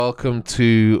Welcome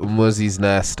to Muzzy's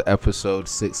Nest, episode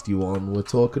 61. We're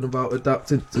talking about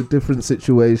adapting to different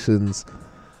situations.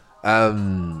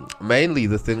 Mainly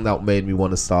the thing that made me want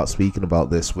to start speaking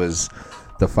about this was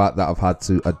the fact that I've had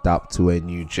to adapt to a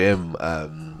new gym.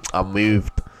 I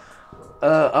moved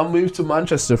to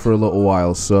Manchester for a little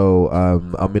while, so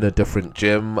I'm in a different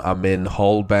gym. I'm in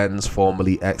Holbens,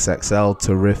 formerly XXL.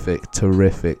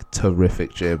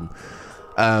 Terrific gym.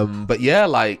 But yeah,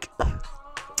 like,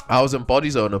 I was in Body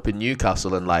Zone up in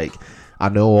Newcastle, and like, I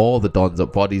know all the dons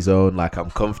at Body Zone. Like, I'm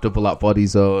comfortable at Body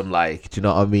Zone. Like, do you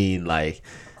know what I mean? Like,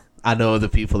 I know the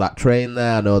people that train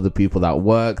there. I know the people that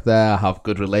work there. I have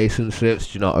good relationships.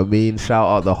 Do you know what I mean? Shout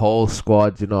out the whole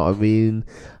squad. Do you know what I mean?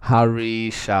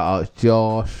 Harry, shout out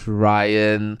Josh,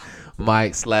 Ryan,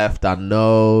 Mike's left. I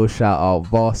know. Shout out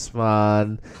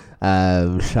Bossman.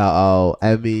 Shout out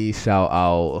Emmy. Shout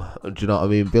out. Do you know what I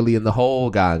mean? Billy and the whole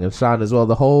gang, and Shan as well.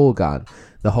 The whole gang.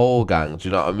 Do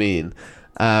you know what I mean?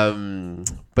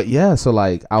 But yeah, so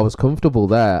like, I was comfortable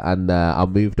there, and I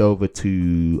moved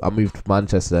to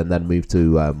Manchester, and then moved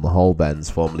to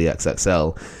Holbens, formerly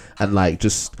XXL, and like,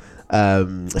 just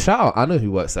shout out Anna,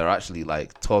 who works there, actually.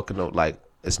 Like, talking of, like,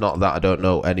 it's not that I don't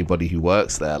know anybody who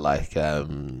works there. Like,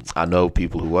 I know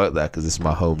people who work there because it's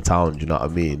my hometown. Do you know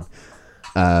what I mean?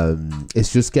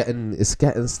 It's getting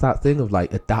that thing of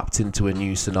like adapting to a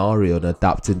new scenario and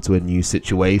adapting to a new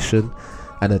situation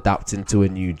and adapting to a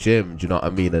new gym. Do you know what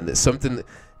I mean? And it's something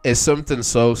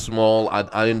so small.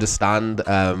 I understand,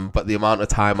 but the amount of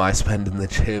time I spend in the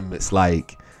gym, it's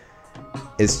like,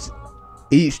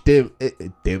 each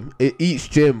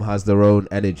gym has their own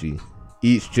energy.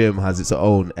 Each gym has its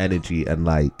own energy, and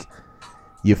like,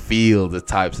 you feel the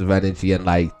types of energy, and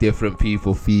like, different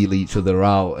people feel each other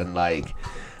out, and like,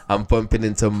 I'm bumping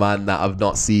into a man that I've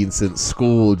not seen since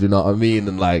school. Do you know what I mean?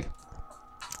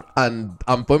 And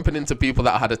I'm bumping into people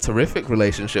that had a terrific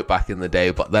relationship back in the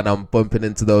day, but then I'm bumping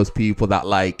into those people that,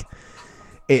 like,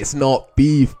 it's not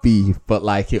beef, but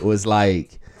like, it was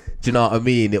like, do you know what I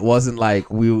mean? It wasn't like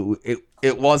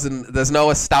it wasn't, there's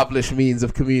no established means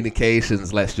of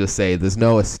communications, let's just say. There's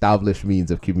no established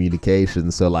means of communication.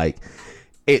 So like,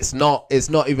 it's not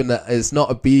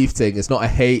a beef thing, it's not a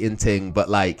hating thing, but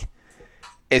like,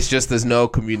 it's just, there's no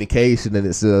communication, and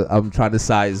I'm trying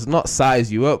to not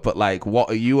size you up, but like, what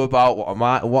are you about? What am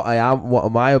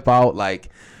I about? Like,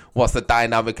 what's the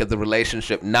dynamic of the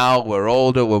relationship now? We're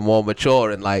older, we're more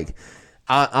mature, and like,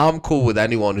 I'm cool with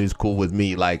anyone who's cool with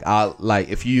me. Like,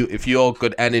 if you're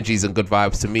good energies and good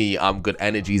vibes to me, I'm good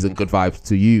energies and good vibes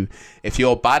to you. If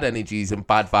you're bad energies and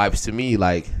bad vibes to me,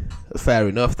 like, fair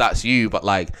enough, that's you. But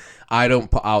like, I don't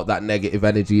put out that negative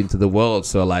energy into the world.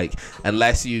 So like,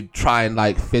 unless you try and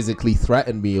like physically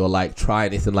threaten me or like try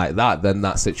anything like that, then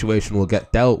that situation will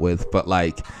get dealt with. But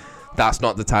like, that's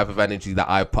not the type of energy that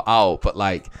I put out. But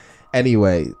like,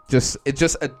 anyway,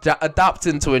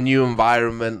 adapting to a new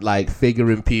environment, like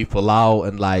figuring people out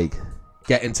and like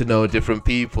getting to know different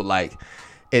people. Like,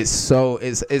 it's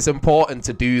important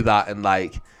to do that, and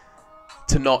like,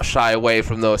 to not shy away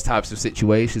from those types of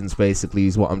situations, basically,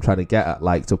 is what I'm trying to get at.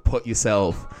 Like, to put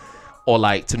yourself, or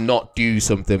like, to not do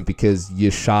something because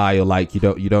you're shy, or like, you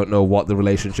don't know what the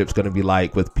relationship's going to be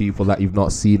like with people that you've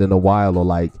not seen in a while, or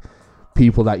like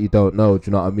people that you don't know. Do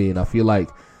you know what I mean? I feel like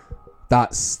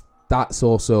that's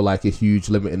also like a huge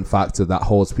limiting factor that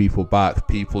holds people back.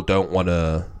 People don't want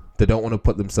to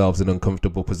put themselves in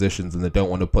uncomfortable positions, and they don't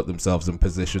want to put themselves in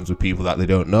positions with people that they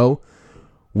don't know,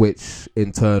 which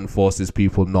in turn forces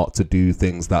people not to do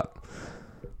things that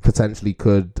potentially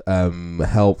could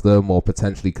help them, or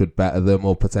potentially could better them,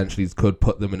 or potentially could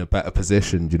put them in a better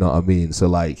position. Do you know what I mean? So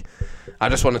like, I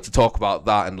just wanted to talk about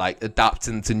that, and like,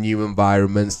 adapting to new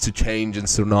environments, to changing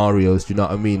scenarios. Do you know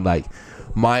what I mean? Like,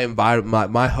 my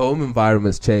environment, my home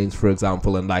environment's changed, for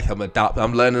example, and like,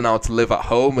 I'm learning how to live at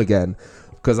home again,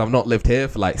 because I've not lived here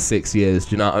for like 6 years.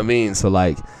 Do you know what I mean? So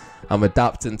like, I'm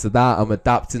adapting to that. I'm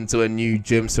adapting to a new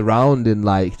gym surrounding,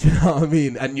 like, do you know what I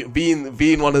mean? And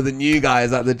being one of the new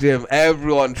guys at the gym,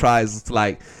 everyone tries to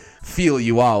like feel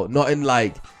you out, not in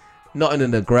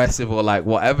an aggressive or like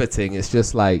whatever thing. It's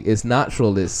just like, it's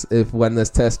natural. It's when there's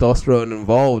testosterone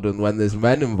involved and when there's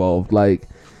men involved, like,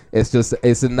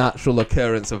 it's a natural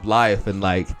occurrence of life, and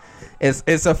like,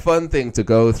 it's a fun thing to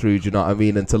go through. Do you know what I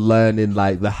mean? And to learn in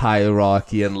like the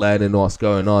hierarchy and learning what's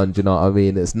going on. Do you know what I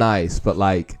mean? It's nice, but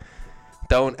like,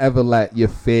 don't ever let your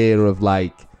fear of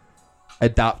like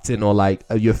adapting, or like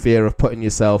your fear of putting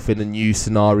yourself in a new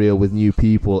scenario with new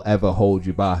people, ever hold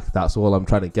you back. That's all I'm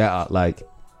trying to get at. Like,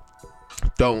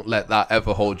 don't let that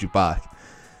ever hold you back.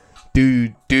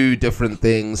 Do different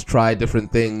things, try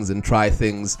different things, and try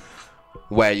things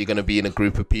where you're going to be in a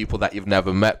group of people that you've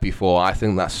never met before. I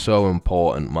think that's so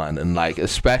important, man. And like,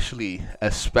 especially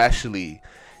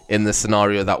in the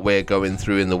scenario that we're going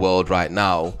through in the world right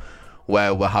now,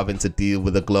 where we're having to deal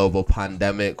with a global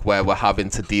pandemic, where we're having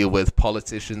to deal with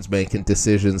politicians making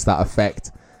decisions that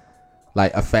affect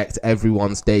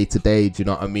everyone's day to day. Do you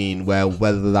know what I mean?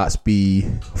 Whether that's be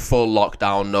full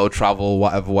lockdown, no travel,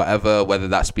 whatever, whether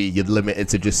that's be you're limited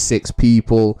to just 6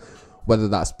 people, whether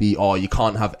that's be, you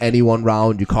can't have anyone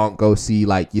round, you can't go see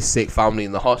like your sick family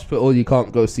in the hospital, you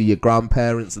can't go see your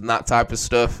grandparents and that type of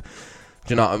stuff.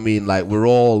 Do you know what I mean? Like, we're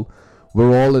all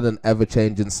in an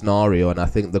ever-changing scenario, and I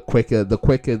think the quicker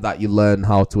that you learn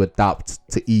how to adapt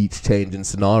to each changing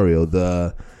scenario,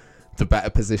 the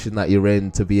better position that you're in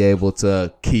to be able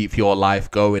to keep your life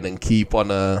going and keep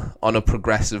on a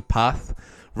progressive path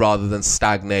rather than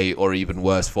stagnate or even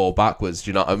worse, fall backwards. Do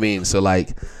you know what I mean? So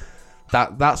like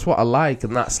that's what I like,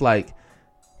 and that's what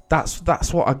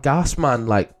I gas, man.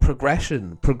 Like,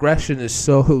 progression is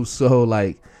so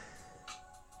like,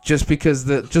 just because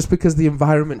the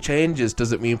environment changes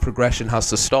doesn't mean progression has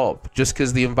to stop. Just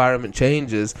because the environment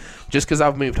changes, just because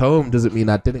I've moved home doesn't mean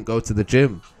I didn't go to the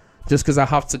gym. Just because I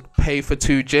have to pay for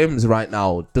 2 gyms right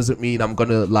now doesn't mean I'm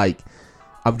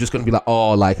just gonna be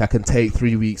like, I can take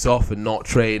 3 weeks off and not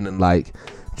train, and like,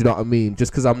 do you know what I mean?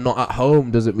 Just because I'm not at home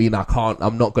doesn't mean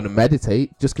I'm not gonna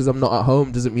meditate. Just because I'm not at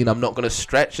home doesn't mean I'm not gonna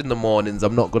stretch in the mornings.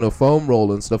 I'm not gonna foam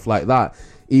roll and stuff like that.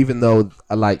 Even though,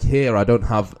 like, here I don't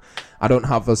have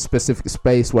a specific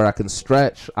space where I can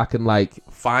stretch. I can like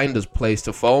find a place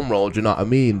to foam roll. Do you know what I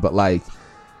mean? But like,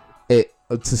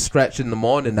 to stretch in the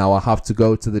morning now, I have to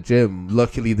go to the gym.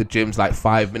 Luckily, the gym's like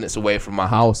 5 minutes away from my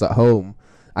house at home,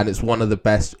 and it's one of the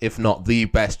best, if not the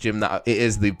best gym that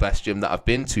I've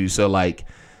been to. So like,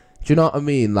 do you know what I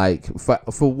mean? Like,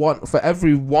 for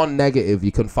every one negative,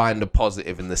 you can find a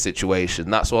positive in the situation.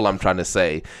 That's all I'm trying to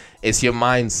say. It's your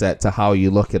mindset to how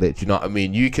you look at it. Do you know what I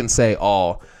mean? You can say,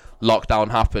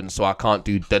 lockdown happened, so I can't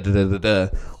do da da da da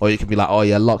da, or you can be like,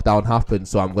 lockdown happened,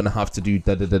 so I'm gonna have to do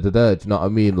da da da da da. Do you know what I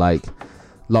mean? Like,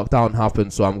 lockdown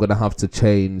happened, so I'm gonna have to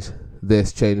change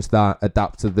this, change that,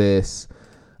 adapt to this,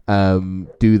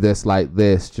 do this like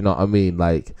this. Do you know what I mean?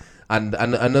 Like, and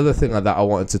another thing that I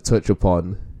wanted to touch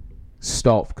upon: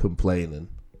 stop complaining.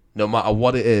 No matter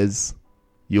what it is,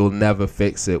 you'll never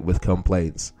fix it with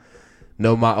complaints.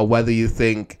 No matter whether you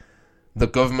think the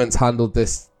government's handled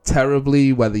this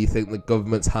terribly, whether you think the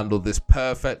government's handled this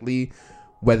perfectly,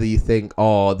 whether you think,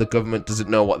 the government doesn't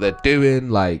know what they're doing,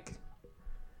 like,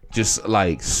 just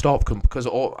like stop, because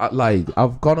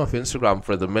I've gone off Instagram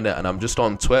for the minute and I'm just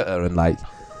on Twitter, and like,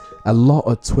 a lot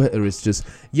of Twitter is just,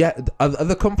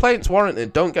 the complaints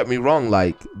warranted, don't get me wrong.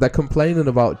 Like, they're complaining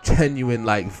about genuine,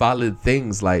 like, valid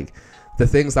things, like the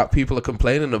things that people are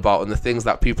complaining about and the things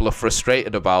that people are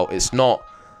frustrated about. It's not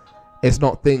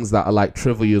things that are like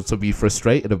trivial to be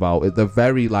frustrated about. They're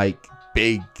very like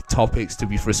big topics to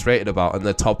be frustrated about, and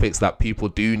they're topics that people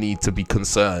do need to be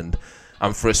concerned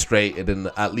and frustrated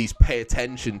and at least pay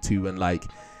attention to and like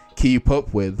keep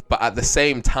up with. But at the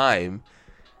same time,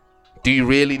 do you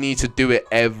really need to do it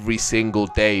every single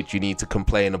day? Do you need to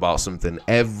complain about something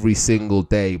every single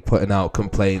day, putting out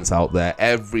complaints out there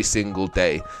every single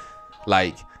day?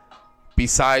 Like,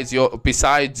 besides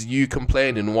you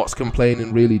complaining, what's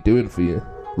complaining really doing for you?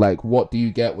 Like, what do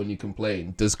you get when you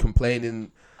complain?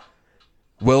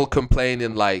 Will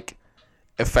complaining like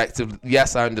effective?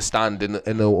 Yes, I understand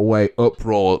in a way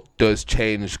uproar does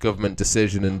change government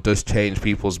decision and does change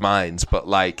people's minds, but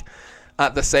like,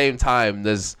 at the same time,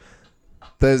 there's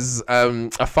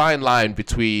a fine line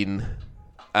between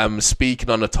speaking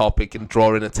on a topic and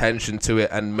drawing attention to it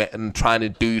and trying to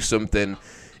do something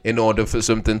in order for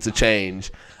something to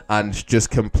change, and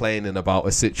just complaining about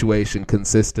a situation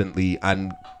consistently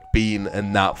and being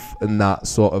in that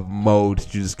sort of mode to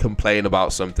just complain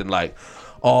about something like,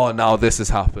 now this has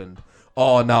happened.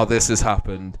 Now this has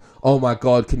happened. Oh my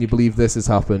God, can you believe this has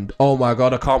happened? Oh my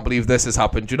God, I can't believe this has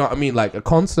happened. Do you know what I mean? Like, a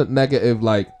constant negative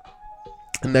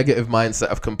mindset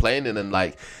of complaining, and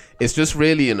like, it's just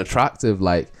really unattractive.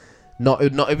 Like, not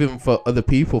even for other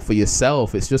people, for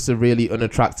yourself, it's just a really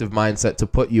unattractive mindset to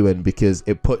put you in, because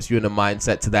it puts you in a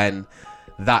mindset to then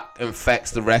that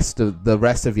affects the rest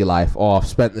of your life. I've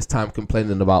spent this time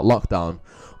complaining about lockdown.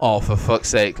 For fuck's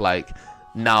sake, like,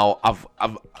 now I'm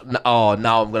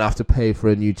gonna have to pay for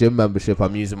a new gym membership.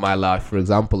 I'm using my life for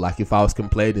example. Like, if I was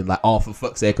complaining like, for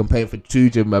fuck's sake, I'm paying for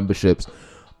 2 gym memberships,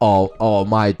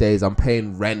 my days, I'm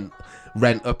paying rent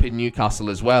rent up in Newcastle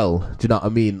as well. Do you know what I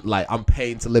mean? Like, I'm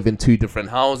paying to live in 2 different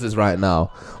houses right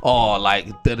now. Or like,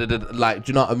 like, do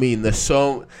you know what I mean? There's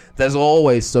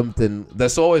always something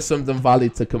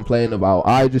valid to complain about.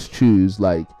 I just choose,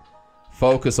 like,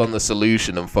 focus on the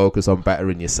solution and focus on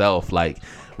bettering yourself. Like,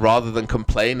 rather than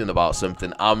complaining about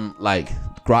something, I'm like,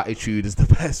 gratitude is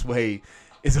the best way.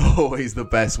 It's always the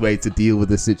best way to deal with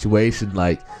the situation.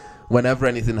 Like, whenever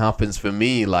anything happens for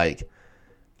me, like,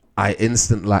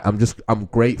 I'm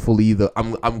grateful.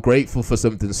 I'm grateful for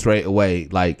something straight away.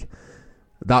 Like,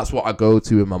 that's what I go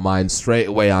to in my mind straight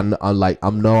away. I'm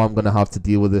gonna have to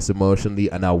deal with this emotionally,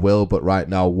 and I will. But right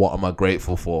now, what am I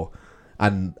grateful for?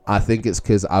 And I think it's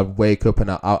because I wake up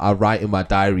and I write in my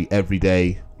diary every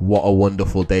day, what a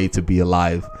wonderful day to be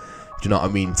alive. Do you know what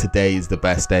I mean? Today is the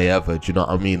best day ever. Do you know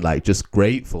what I mean? Like, just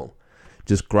grateful,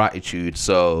 just gratitude.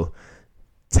 So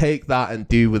take that and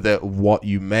do with it what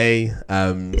you may.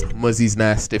 Muzzy's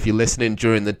Nest, if you're listening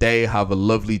during the day, have a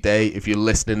lovely day. If you're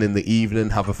listening in the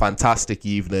evening, have a fantastic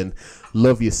evening.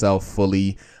 Love yourself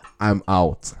fully. I'm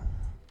out.